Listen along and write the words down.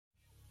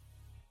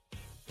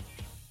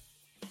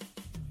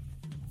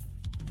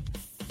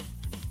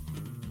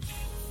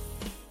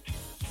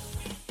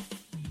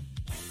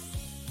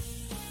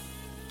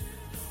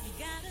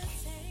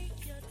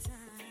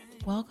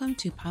Welcome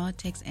to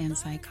Politics and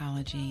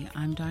Psychology.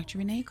 I'm Dr.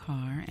 Renee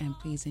Carr, and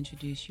please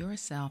introduce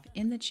yourself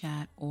in the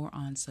chat or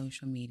on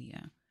social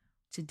media.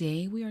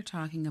 Today we are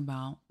talking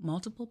about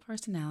multiple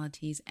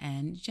personalities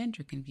and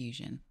gender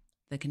confusion,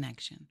 the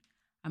connection.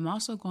 I'm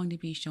also going to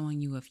be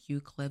showing you a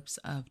few clips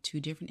of two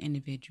different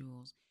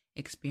individuals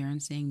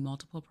experiencing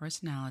multiple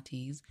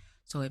personalities,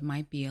 so it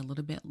might be a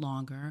little bit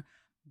longer,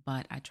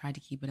 but I tried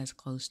to keep it as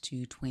close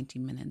to 20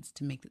 minutes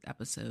to make this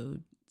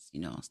episode,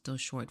 still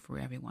short for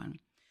everyone.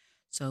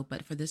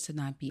 But for this to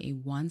not be a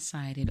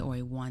one-sided or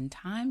a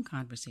one-time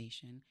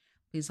conversation,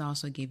 please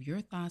also give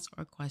your thoughts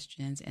or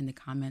questions in the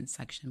comment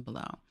section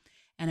below.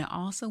 And I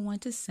also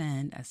want to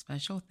send a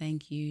special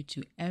thank you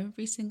to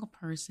every single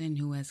person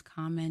who has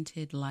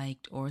commented,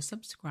 liked, or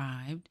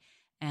subscribed.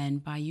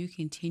 And by you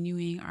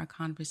continuing our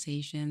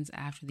conversations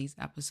after these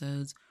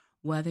episodes,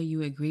 whether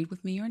you agreed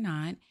with me or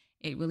not,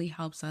 it really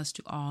helps us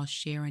to all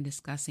share in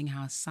discussing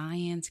how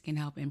science can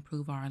help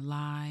improve our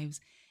lives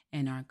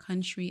and our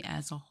country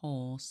as a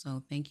whole.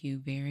 So thank you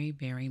very,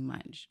 very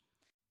much.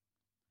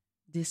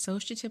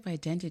 Dissociative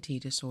identity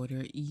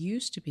disorder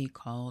used to be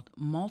called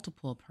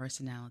multiple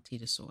personality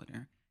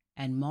disorder,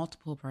 and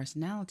multiple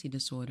personality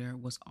disorder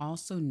was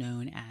also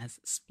known as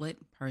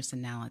split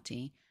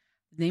personality.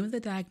 The name of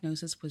the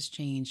diagnosis was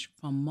changed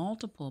from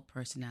multiple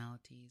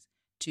personalities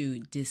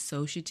to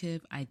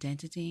dissociative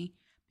identity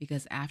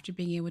because after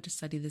being able to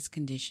study this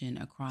condition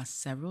across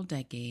several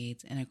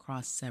decades and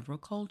across several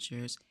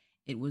cultures,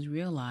 it was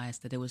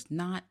realized that it was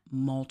not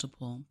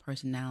multiple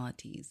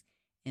personalities.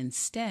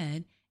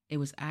 Instead, it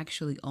was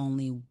actually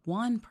only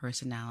one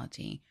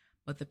personality,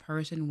 but the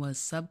person was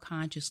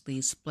subconsciously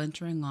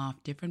splintering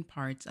off different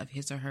parts of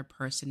his or her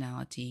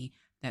personality,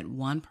 that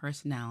one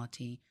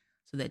personality,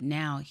 so that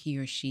now he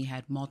or she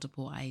had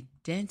multiple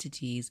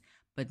identities,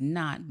 but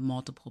not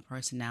multiple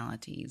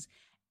personalities,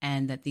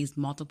 and that these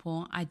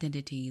multiple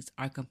identities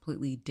are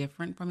completely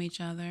different from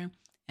each other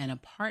and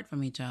apart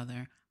from each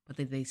other, but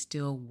that they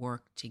still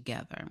work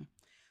together.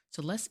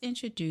 So let's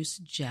introduce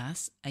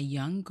Jess, a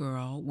young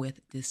girl with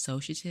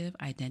dissociative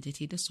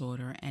identity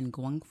disorder, and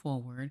going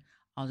forward,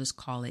 I'll just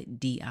call it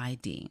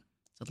DID.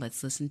 So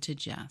let's listen to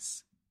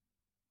Jess.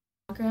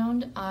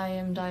 Background, I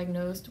am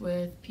diagnosed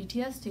with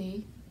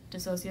PTSD,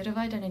 dissociative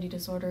identity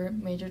disorder,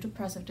 major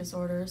depressive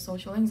disorder,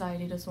 social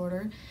anxiety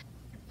disorder.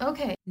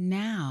 Okay.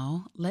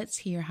 Now let's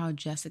hear how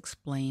Jess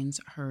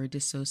explains her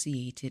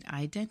dissociated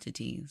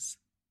identities.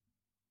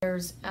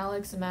 There's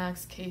Alex,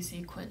 Max,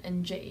 Casey, Quinn,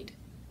 and Jade.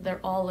 They're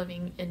all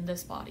living in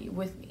this body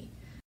with me.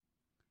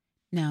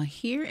 Now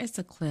here is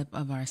a clip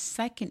of our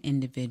second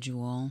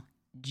individual,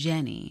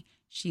 Jenny.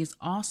 She is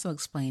also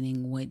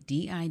explaining what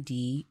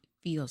DID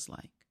feels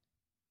like.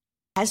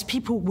 As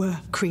people were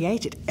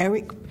created,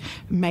 Eric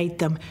made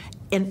them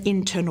an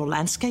internal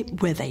landscape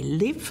where they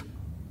live,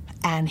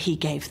 and he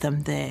gave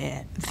them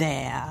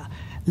their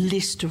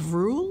list of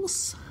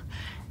rules,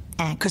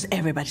 and because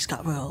everybody's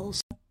got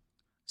rules.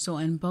 So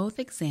in both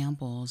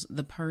examples,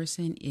 the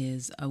person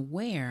is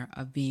aware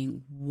of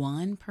being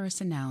one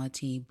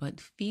personality, but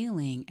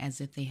feeling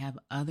as if they have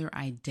other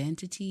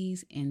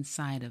identities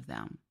inside of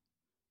them.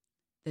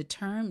 The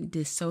term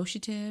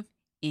dissociative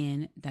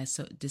in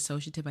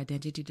dissociative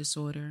identity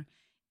disorder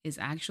is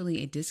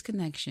actually a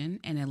disconnection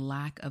and a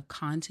lack of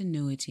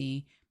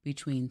continuity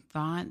between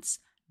thoughts,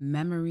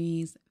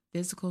 memories,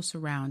 physical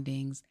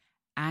surroundings,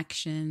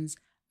 actions,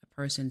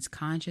 person's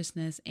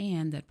consciousness,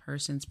 and that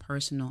person's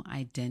personal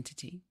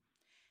identity.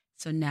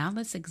 So now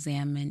let's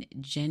examine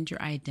gender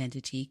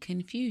identity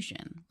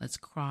confusion. Let's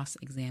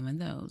cross-examine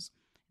those.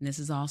 And this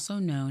is also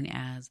known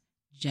as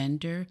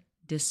gender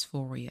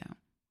dysphoria.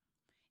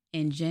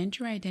 In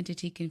gender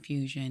identity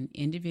confusion,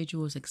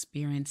 individuals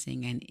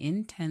experiencing an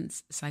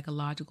intense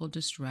psychological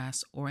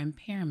distress or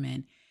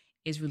impairment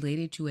is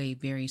related to a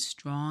very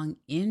strong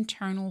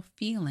internal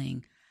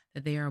feeling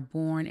that they are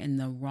born in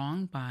the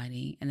wrong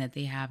body and that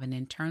they have an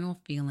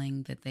internal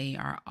feeling that they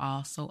are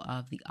also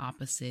of the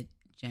opposite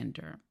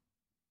gender.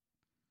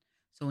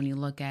 So when you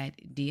look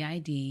at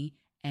DID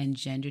and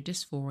gender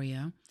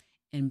dysphoria,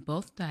 in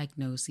both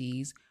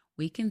diagnoses,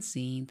 we can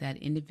see that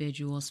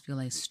individuals feel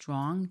a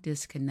strong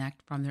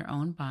disconnect from their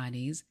own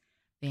bodies.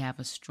 They have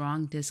a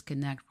strong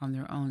disconnect from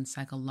their own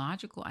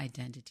psychological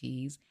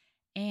identities,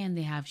 and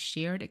they have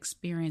shared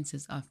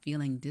experiences of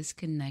feeling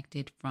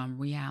disconnected from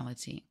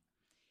reality.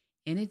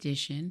 In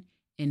addition,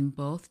 in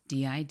both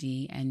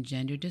DID and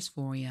gender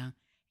dysphoria,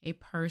 a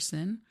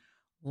person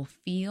will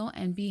feel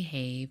and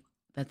behave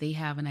that they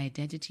have an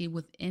identity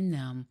within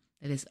them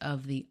that is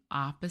of the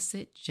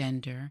opposite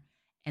gender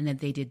and that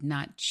they did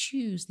not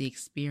choose the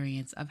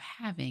experience of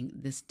having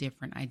this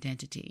different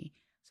identity.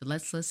 So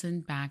let's listen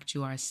back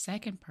to our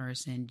second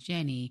person,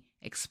 Jenny,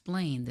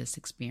 explain this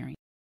experience.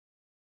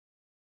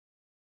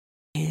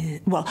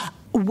 Well,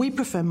 we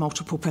prefer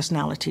multiple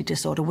personality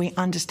disorder. We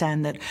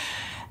understand that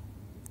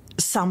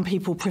some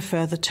people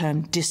prefer the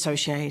term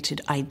dissociated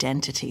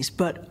identities,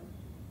 but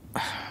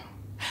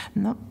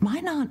no,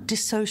 mine aren't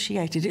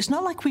dissociated. It's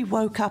not like we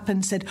woke up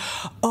and said,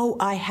 oh,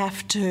 I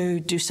have to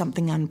do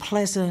something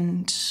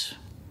unpleasant.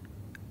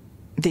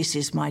 this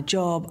is my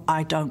job,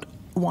 I don't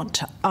want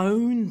to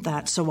own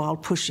that, so I'll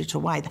push it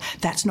away.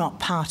 That's not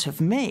part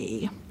of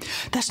me.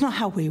 That's not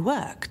how we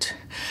worked.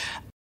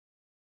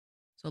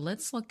 So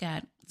let's look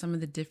at some of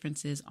the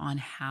differences on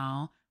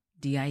how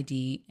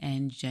DID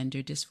and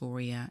gender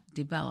dysphoria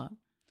develop.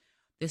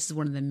 This is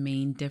one of the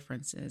main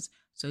differences.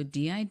 So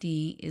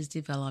DID is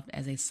developed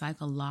as a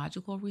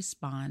psychological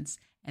response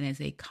and is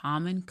a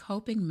common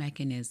coping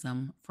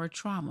mechanism for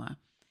trauma.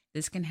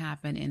 This can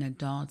happen in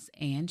adults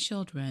and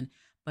children,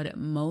 but it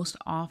most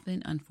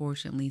often,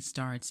 unfortunately,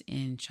 starts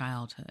in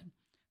childhood.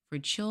 For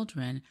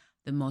children,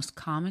 the most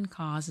common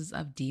causes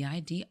of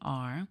DID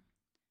are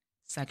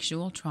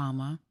sexual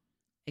trauma,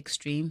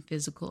 extreme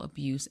physical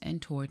abuse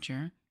and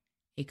torture,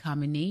 a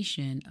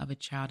combination of a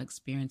child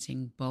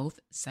experiencing both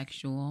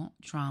sexual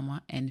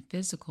trauma and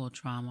physical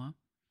trauma,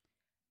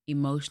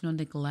 emotional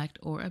neglect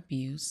or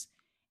abuse,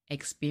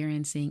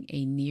 experiencing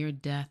a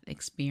near-death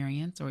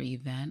experience or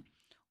event,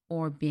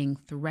 or being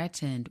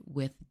threatened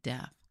with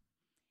death.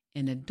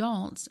 In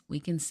adults, we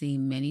can see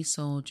many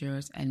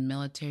soldiers and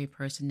military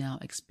personnel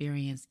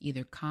experience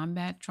either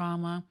combat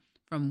trauma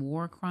from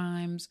war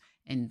crimes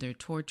and their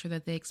torture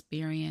that they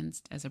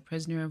experienced as a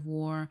prisoner of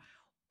war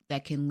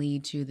that can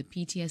lead to the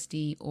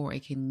PTSD, or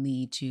it can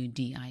lead to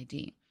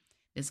DID.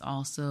 This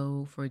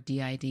also, for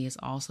DID, is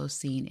also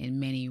seen in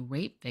many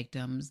rape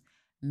victims,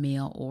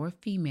 male or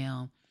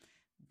female,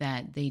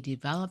 that they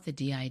develop the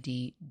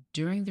DID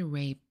during the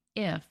rape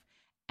if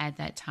at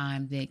that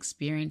time they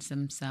experience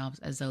themselves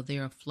as though they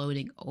are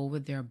floating over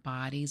their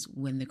bodies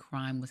when the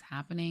crime was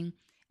happening,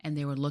 and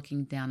they were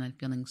looking down and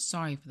feeling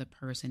sorry for the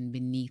person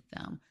beneath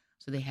them.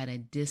 So they had a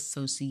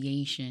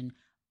dissociation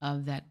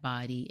of that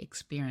body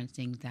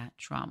experiencing that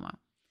trauma.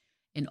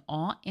 In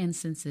all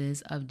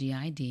instances of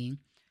DID,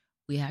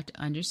 we have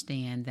to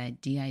understand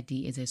that DID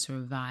is a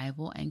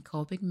survival and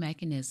coping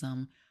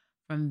mechanism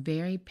from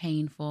very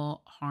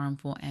painful,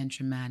 harmful, and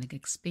traumatic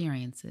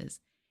experiences.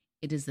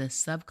 It is the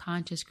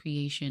subconscious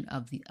creation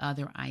of the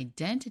other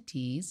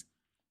identities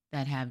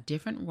that have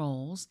different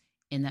roles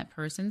in that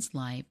person's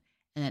life,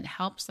 and that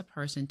helps the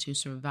person to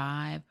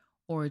survive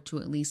or to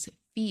at least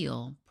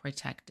feel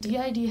protected.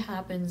 DID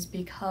happens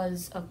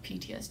because of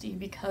PTSD,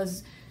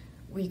 because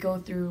we go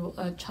through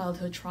a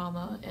childhood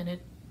trauma and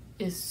it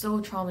is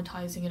so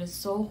traumatizing, it is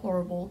so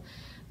horrible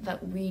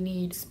that we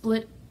need to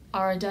split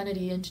our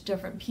identity into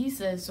different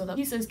pieces so that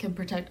pieces can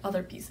protect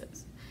other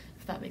pieces,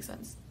 if that makes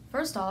sense.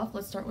 First off,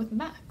 let's start with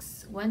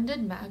Max. When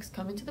did Max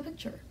come into the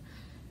picture?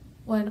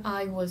 When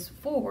I was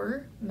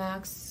 4,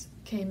 Max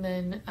came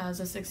in as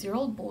a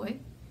 6-year-old boy.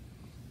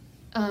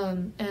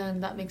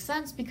 And that makes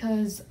sense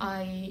because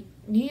I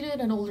needed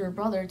an older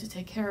brother to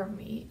take care of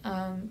me.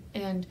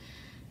 And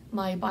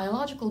my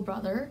biological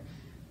brother,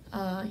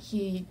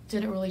 he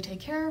didn't really take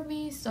care of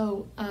me,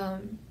 so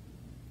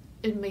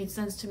it made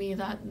sense to me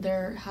that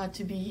there had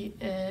to be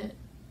an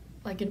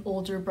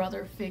older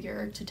brother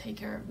figure to take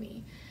care of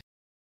me.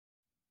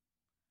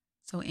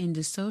 So in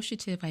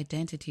dissociative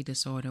identity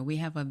disorder, we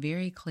have a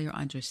very clear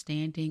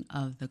understanding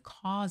of the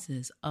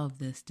causes of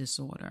this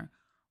disorder.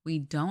 We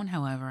don't,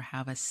 however,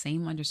 have a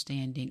same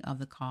understanding of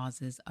the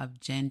causes of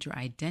gender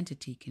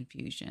identity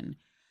confusion.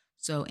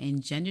 So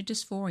in gender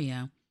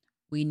dysphoria,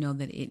 we know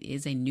that it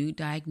is a new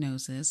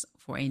diagnosis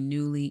for a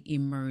newly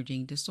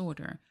emerging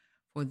disorder.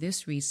 For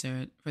this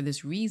reason,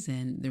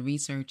 the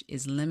research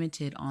is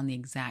limited on the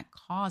exact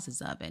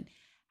causes of it.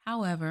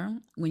 However,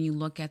 when you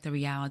look at the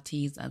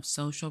realities of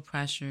social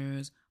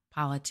pressures,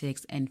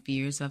 politics, and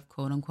fears of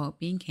quote-unquote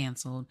being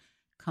canceled,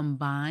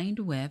 combined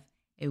with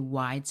a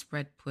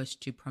widespread push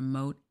to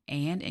promote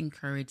and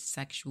encourage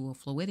sexual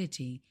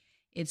fluidity,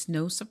 it's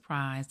no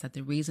surprise that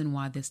the reason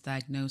why this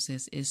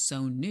diagnosis is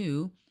so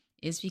new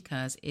is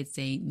because it's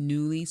a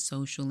newly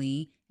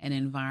socially and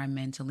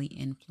environmentally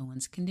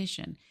influenced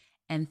condition.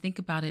 And think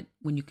about it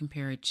when you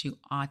compare it to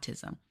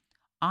autism.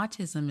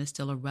 Autism is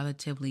still a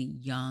relatively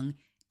young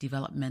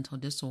developmental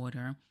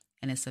disorder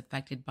and is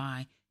affected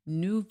by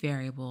new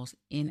variables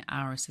in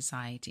our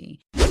society.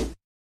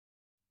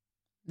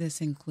 This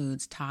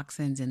includes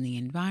toxins in the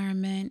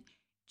environment,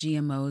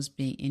 GMOs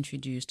being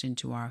introduced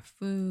into our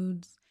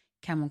foods,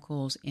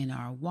 chemicals in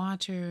our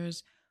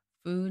waters,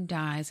 food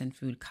dyes and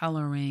food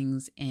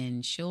colorings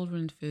in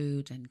children's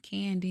foods and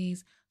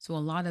candies. So a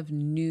lot of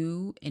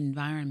new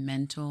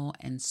environmental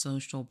and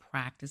social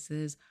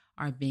practices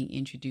are being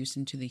introduced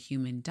into the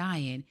human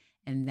diet,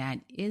 and that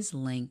is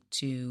linked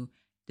to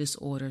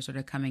disorders that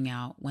are coming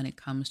out when it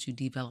comes to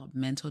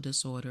developmental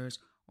disorders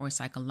or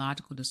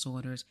psychological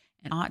disorders,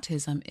 and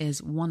autism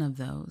is one of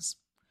those.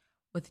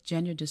 With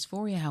gender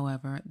dysphoria,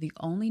 however, the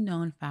only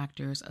known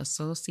factors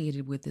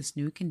associated with this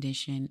new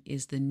condition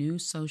is the new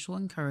social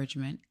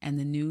encouragement and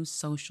the new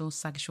social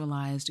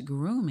sexualized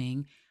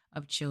grooming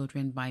of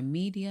children by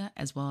media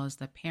as well as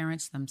the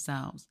parents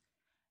themselves.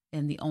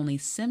 And the only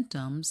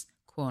symptoms,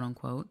 quote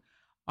unquote,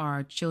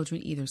 are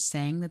children either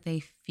saying that they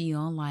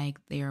feel like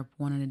they are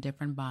born in a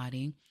different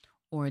body,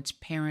 or it's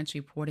parents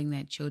reporting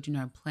that children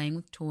are playing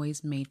with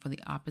toys made for the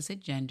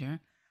opposite gender,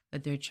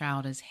 that their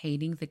child is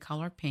hating the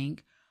color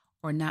pink,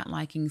 or not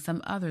liking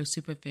some other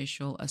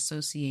superficial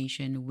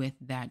association with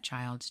that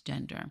child's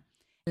gender.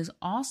 What is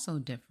also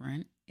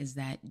different is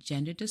that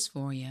gender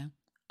dysphoria,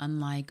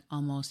 unlike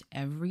almost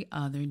every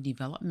other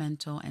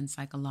developmental and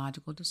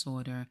psychological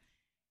disorder,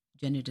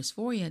 gender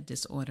dysphoria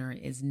disorder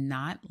is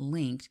not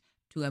linked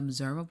to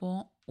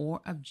observable or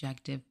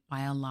objective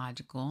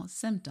biological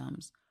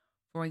symptoms.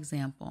 For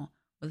example,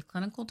 with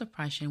clinical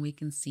depression, we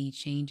can see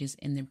changes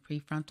in the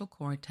prefrontal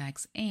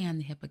cortex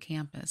and the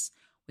hippocampus.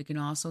 We can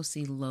also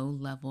see low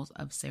levels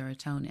of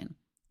serotonin.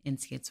 In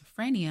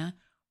schizophrenia,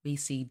 we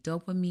see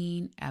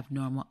dopamine,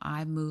 abnormal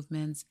eye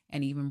movements,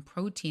 and even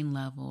protein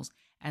levels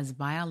as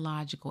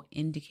biological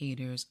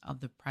indicators of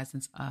the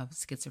presence of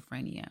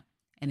schizophrenia.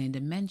 And in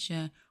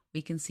dementia,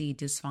 we can see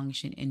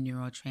dysfunction in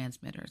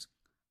neurotransmitters.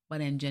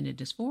 But in gender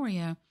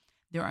dysphoria,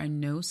 there are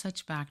no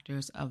such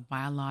factors of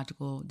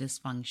biological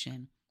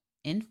dysfunction.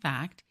 In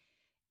fact,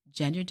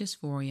 gender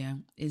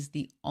dysphoria is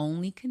the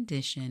only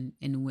condition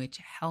in which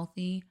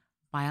healthy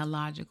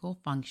biological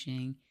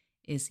functioning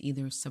is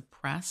either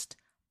suppressed,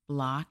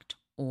 blocked,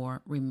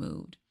 or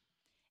removed.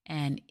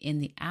 And in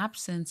the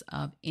absence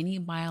of any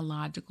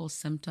biological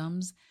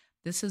symptoms,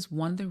 this is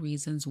one of the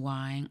reasons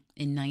why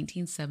in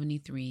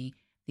 1973,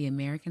 the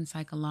American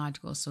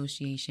Psychological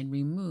Association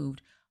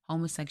removed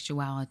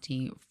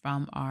homosexuality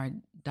from our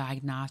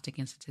Diagnostic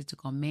and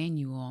Statistical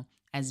Manual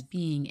as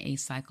being a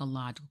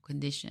psychological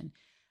condition.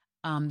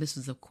 This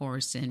was, of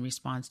course, in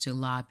response to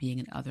lobbying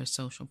and other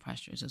social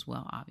pressures as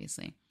well,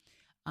 obviously.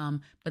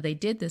 But they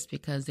did this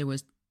because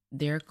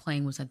their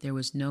claim was that there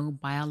was no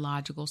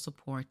biological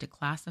support to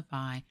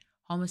classify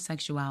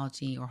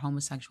homosexuality or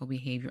homosexual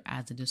behavior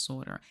as a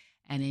disorder.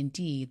 And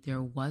indeed,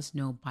 there was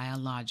no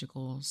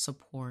biological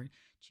support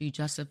to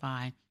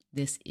justify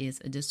this is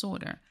a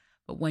disorder.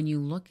 But when you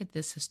look at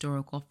this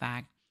historical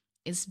fact,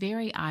 it's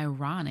very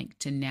ironic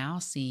to now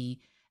see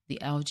the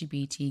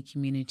LGBT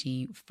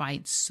community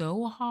fight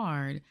so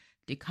hard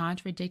to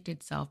contradict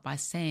itself by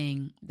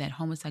saying that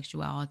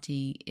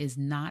homosexuality is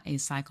not a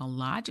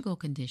psychological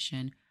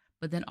condition,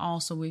 but then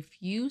also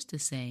refuse to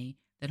say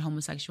that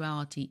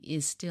homosexuality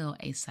is still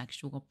a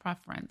sexual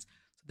preference.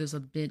 So there's a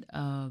bit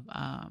of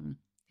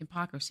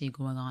hypocrisy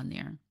going on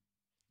there.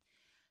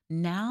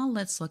 Now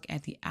let's look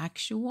at the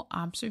actual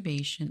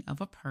observation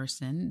of a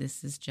person,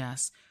 this is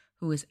Jess,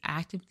 who is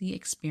actively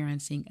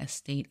experiencing a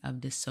state of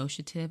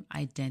dissociative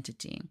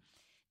identity.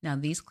 Now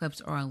these clips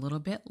are a little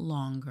bit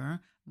longer,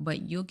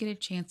 but you'll get a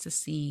chance to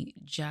see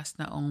Jess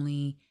not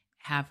only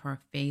have her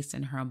face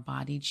and her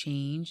body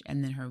change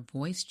and then her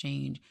voice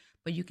change,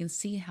 but you can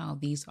see how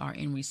these are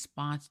in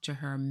response to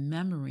her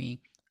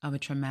memory of a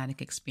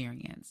traumatic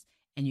experience.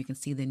 And you can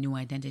see the new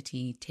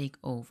identity take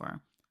over.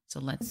 So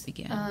let's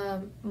begin.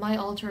 My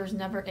alters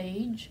never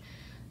age.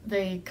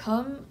 They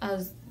come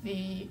as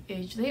the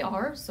age they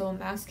are. So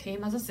Max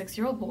came as a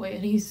 6-year-old boy,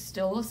 and he's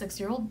still a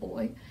 6-year-old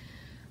boy.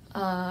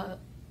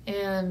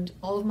 And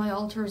all of my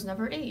alters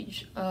never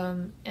age.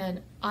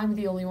 And I'm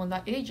the only one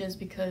that ages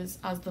because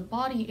as the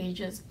body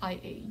ages, I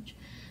age.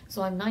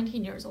 So I'm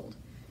 19 years old.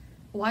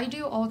 Why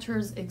do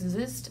alters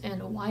exist,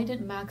 and why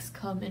did Max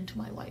come into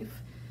my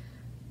life?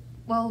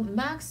 Well,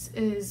 Max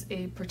is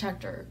a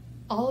protector.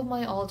 All of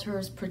my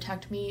alters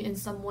protect me in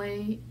some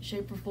way,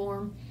 shape, or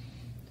form.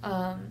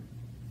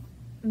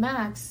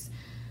 Max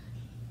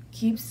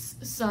keeps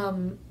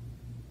some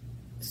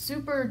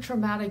super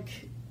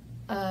traumatic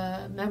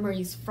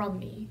memories from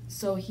me,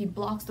 so he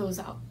blocks those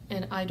out,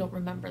 and I don't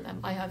remember them.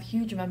 I have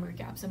huge memory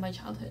gaps in my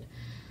childhood.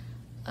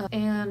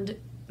 And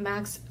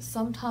Max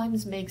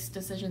sometimes makes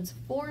decisions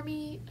for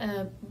me,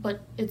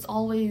 but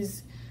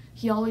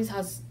he always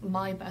has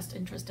my best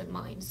interest in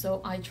mind, so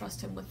I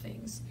trust him with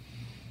things.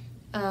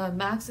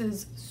 Max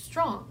is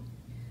strong,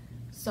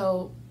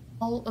 so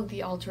all of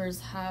the alters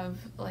have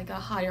like a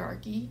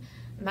hierarchy.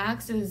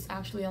 Max is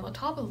actually on the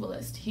top of the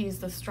list. He's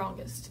the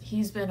strongest.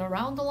 He's been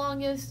around the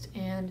longest,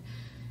 and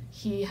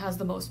he has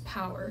the most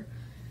power.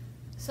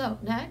 So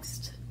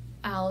next,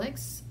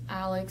 Alex.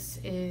 Alex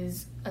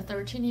is a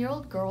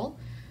 13-year-old girl.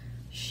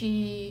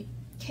 She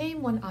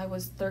came when I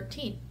was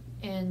 13,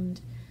 and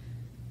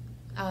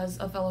as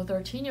a fellow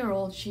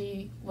 13-year-old,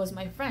 she was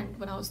my friend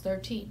when I was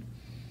 13.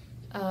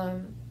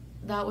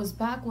 That was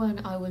back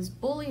when I was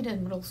bullied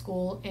in middle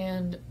school,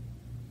 and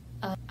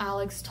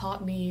Alex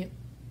taught me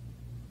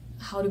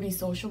how to be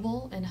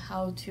sociable and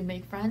how to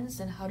make friends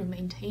and how to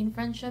maintain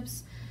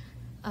friendships.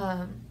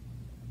 And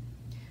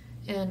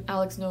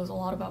Alex knows a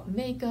lot about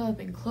makeup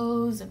and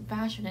clothes and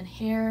fashion and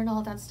hair and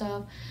all that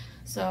stuff,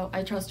 so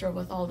I trust her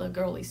with all the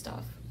girly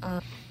stuff.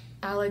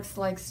 Alex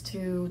likes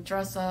to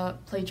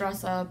play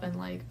dress up and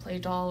like play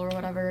doll or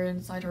whatever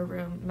inside her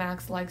room.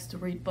 Max likes to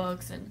read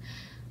books and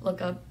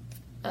look up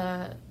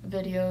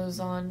videos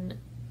on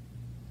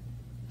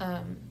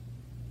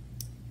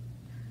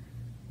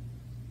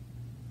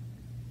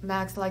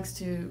Max likes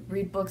to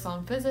read books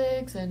on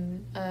physics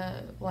and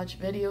watch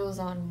videos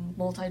on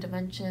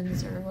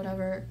multi-dimensions or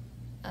whatever.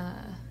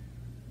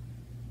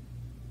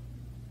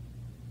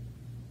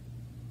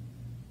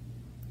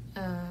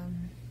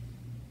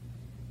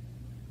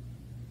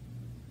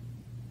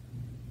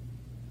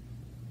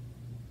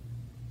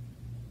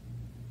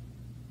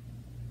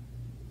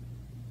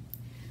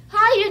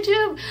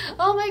 YouTube.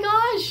 Oh my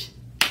gosh.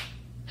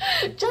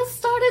 Just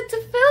started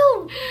to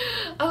film.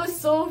 I was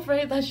so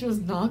afraid that she was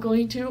not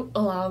going to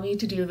allow me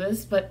to do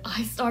this, but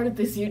I started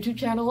this YouTube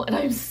channel and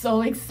I'm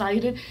so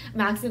excited.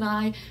 Max and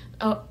I,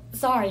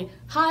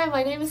 hi,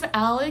 my name is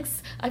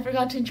Alex. I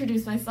forgot to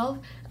introduce myself.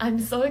 I'm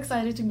so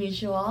excited to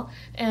meet you all,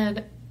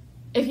 and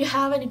if you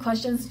have any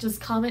questions, just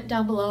comment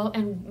down below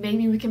and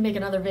maybe we can make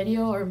another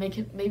video, or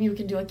maybe we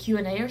can do a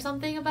Q&A or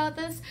something about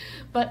this.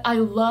 But I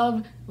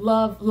love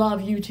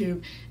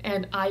YouTube,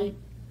 and I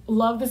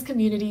love this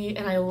community,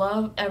 and I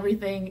love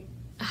everything,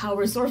 how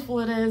resourceful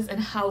it is and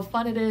how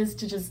fun it is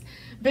to just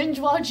binge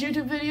watch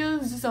YouTube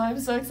videos. So I'm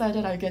so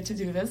excited I get to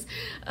do this.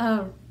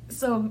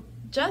 So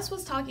Jess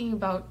was talking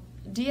about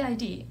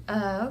DID.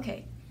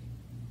 Okay.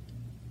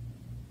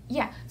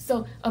 Yeah,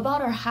 so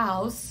about our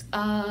house,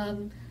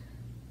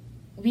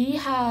 we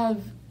have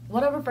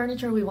whatever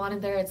furniture we want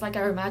in there. It's like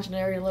our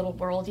imaginary little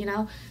world, you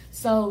know?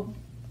 So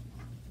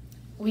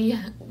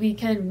we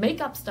can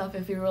make up stuff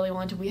if we really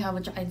want to. We have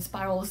a giant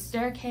spiral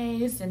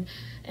staircase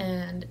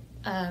and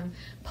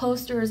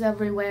posters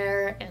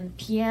everywhere, and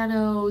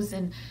pianos,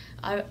 and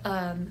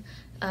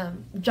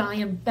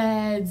giant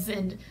beds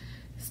and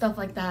stuff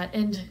like that.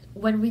 And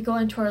when we go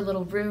into our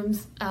little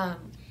rooms,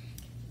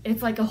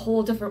 it's like a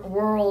whole different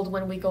world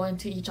when we go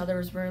into each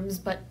other's rooms,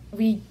 but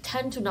we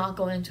tend to not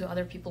go into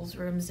other people's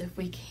rooms if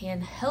we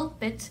can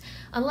help it,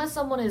 unless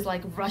someone is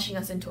like rushing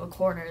us into a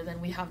corner, then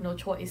we have no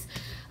choice.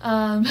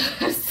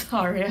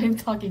 Sorry, I'm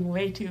talking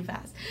way too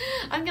fast.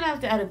 I'm gonna have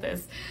to edit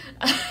this.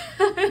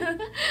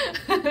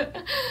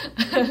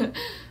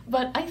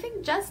 But I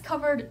think Jess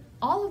covered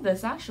all of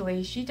this,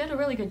 actually. She did a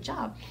really good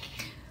job.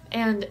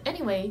 And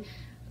anyway,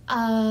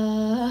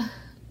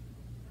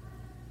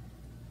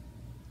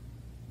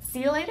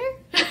 see you later.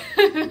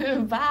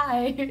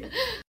 Bye.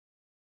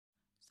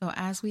 So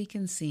as we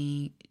can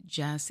see,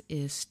 Jess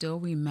is still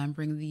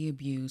remembering the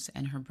abuse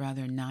and her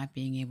brother not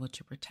being able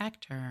to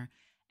protect her.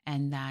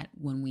 And that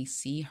when we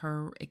see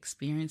her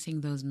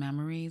experiencing those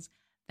memories,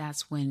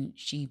 that's when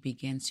she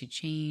begins to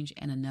change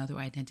and another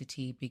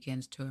identity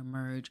begins to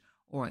emerge,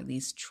 or at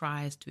least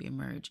tries to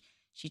emerge.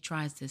 She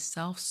tries to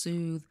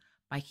self-soothe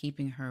by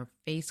keeping her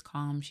face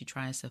calm. She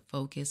tries to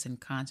focus and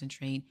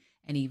concentrate,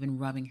 and even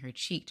rubbing her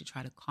cheek to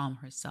try to calm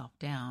herself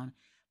down.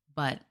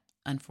 But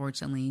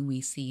unfortunately, we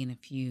see in a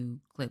few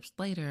clips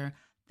later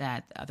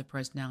that the other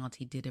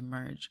personality did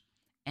emerge.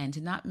 And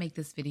to not make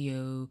this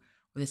video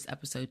or this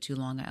episode too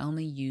long, I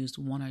only used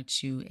one or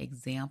two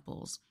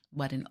examples.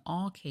 But in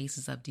all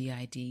cases of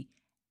DID,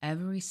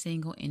 every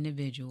single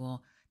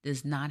individual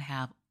does not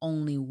have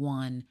only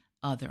one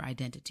other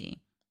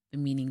identity,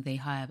 meaning they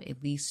have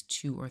at least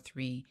two or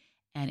three.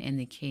 And in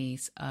the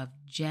case of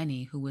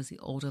Jenny, who was the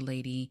older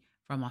lady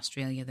from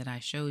Australia that I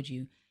showed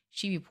you,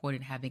 she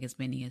reported having as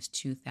many as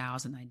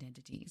 2,000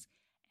 identities.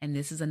 And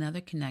this is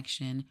another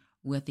connection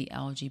with the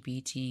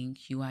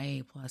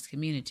LGBTQIA+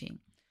 community.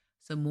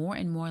 So more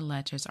and more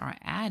letters are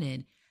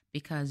added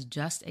because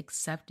just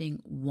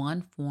accepting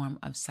one form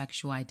of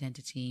sexual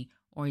identity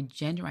or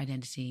gender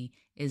identity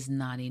is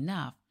not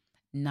enough.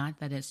 Not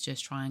that it's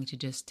just trying to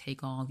just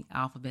take all the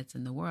alphabets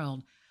in the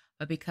world,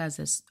 but because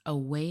it's a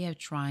way of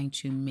trying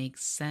to make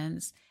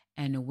sense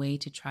and a way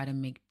to try to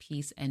make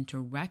peace and to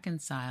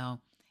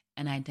reconcile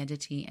an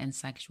identity and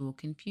sexual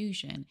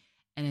confusion.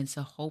 And it's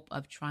a hope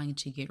of trying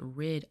to get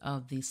rid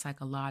of the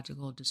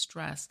psychological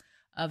distress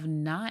of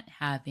not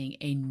having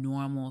a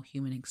normal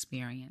human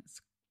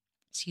experience.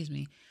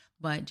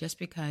 But just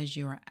because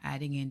you're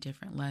adding in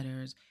different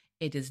letters,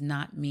 it does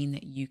not mean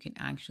that you can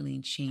actually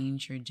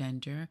change your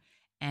gender,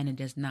 and it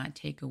does not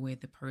take away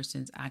the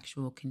person's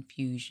actual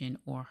confusion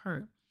or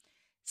hurt.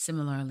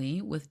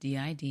 Similarly, with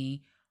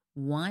DID,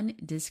 one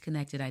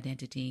disconnected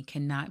identity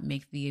cannot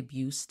make the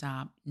abuse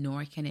stop,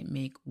 nor can it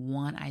make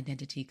one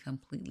identity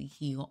completely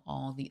heal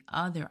all the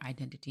other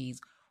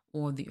identities,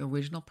 or the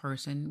original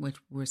person, which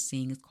we're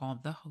seeing is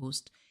called the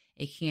host.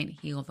 It can't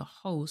heal the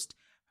host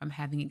from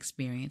having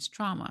experienced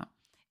trauma.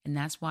 And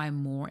that's why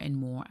more and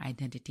more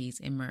identities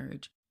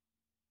emerge.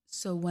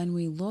 So when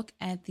we look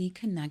at the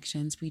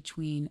connections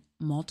between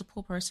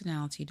multiple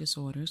personality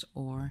disorders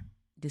or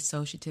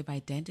dissociative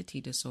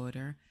identity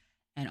disorder,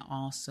 and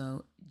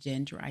also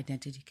gender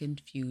identity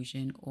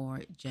confusion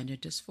or gender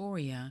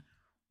dysphoria,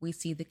 we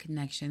see the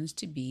connections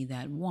to be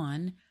that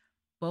 1,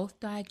 both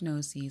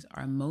diagnoses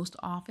are most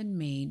often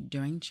made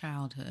during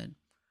childhood.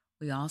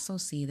 We also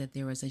see that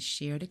there is a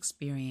shared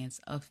experience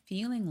of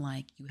feeling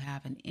like you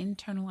have an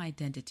internal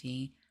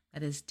identity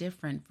that is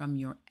different from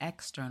your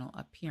external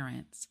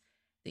appearance.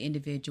 The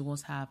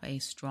individuals have a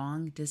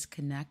strong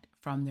disconnect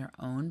from their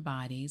own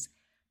bodies.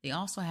 They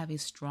also have a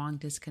strong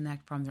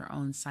disconnect from their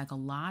own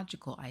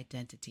psychological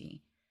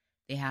identity.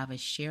 They have a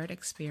shared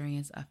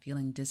experience of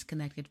feeling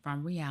disconnected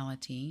from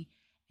reality,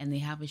 and they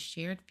have a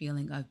shared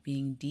feeling of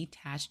being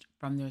detached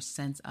from their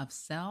sense of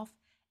self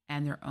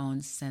and their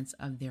own sense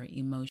of their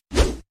emotions.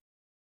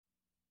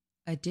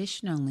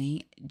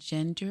 Additionally,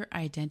 gender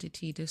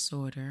identity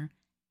disorder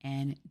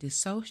and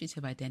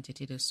dissociative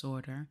identity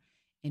disorder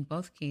In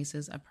both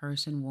cases, a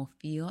person will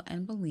feel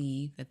and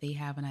believe that they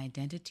have an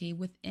identity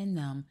within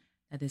them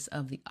that is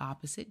of the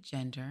opposite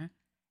gender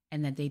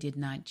and that they did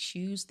not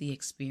choose the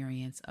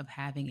experience of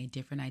having a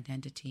different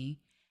identity,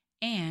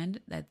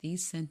 and that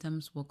these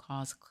symptoms will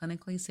cause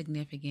clinically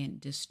significant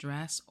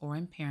distress or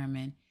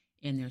impairment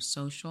in their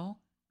social,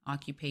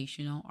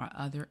 occupational, or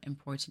other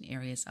important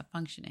areas of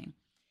functioning.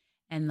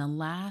 And the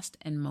last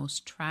and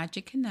most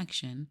tragic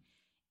connection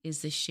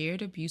is the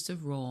shared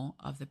abusive role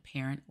of the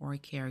parent or a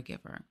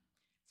caregiver.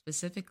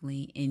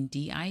 Specifically, in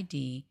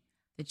DID,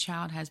 the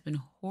child has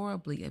been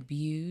horribly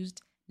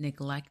abused,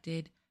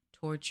 neglected,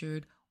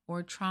 tortured,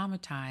 or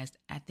traumatized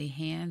at the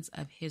hands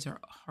of his or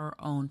her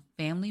own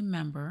family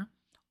member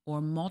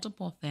or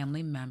multiple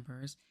family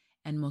members,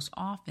 and most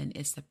often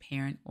it's the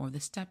parent or the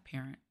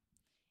step-parent.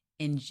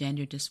 In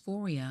gender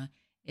dysphoria,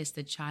 it's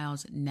the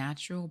child's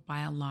natural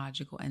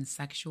biological and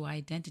sexual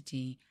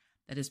identity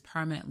that is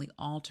permanently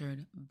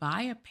altered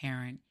by a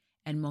parent,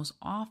 and most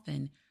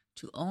often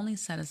to only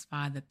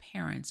satisfy the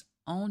parent's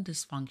own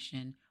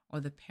dysfunction or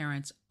the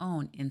parent's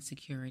own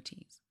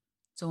insecurities.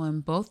 So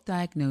in both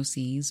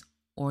diagnoses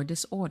or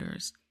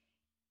disorders,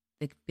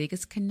 the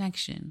biggest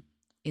connection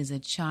is a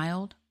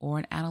child or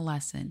an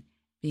adolescent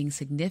being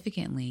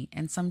significantly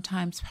and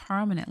sometimes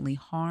permanently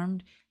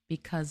harmed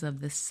because of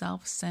the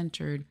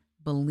self-centered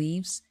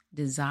beliefs,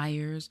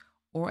 desires,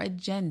 or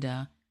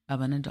agenda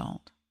of an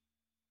adult.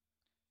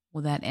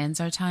 Well, that ends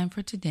our time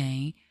for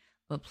today,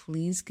 but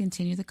please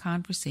continue the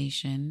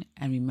conversation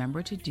and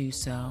remember to do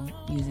so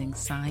using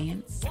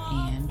science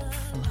and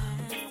love.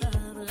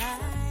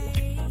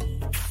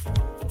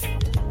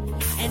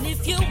 And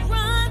if you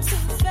run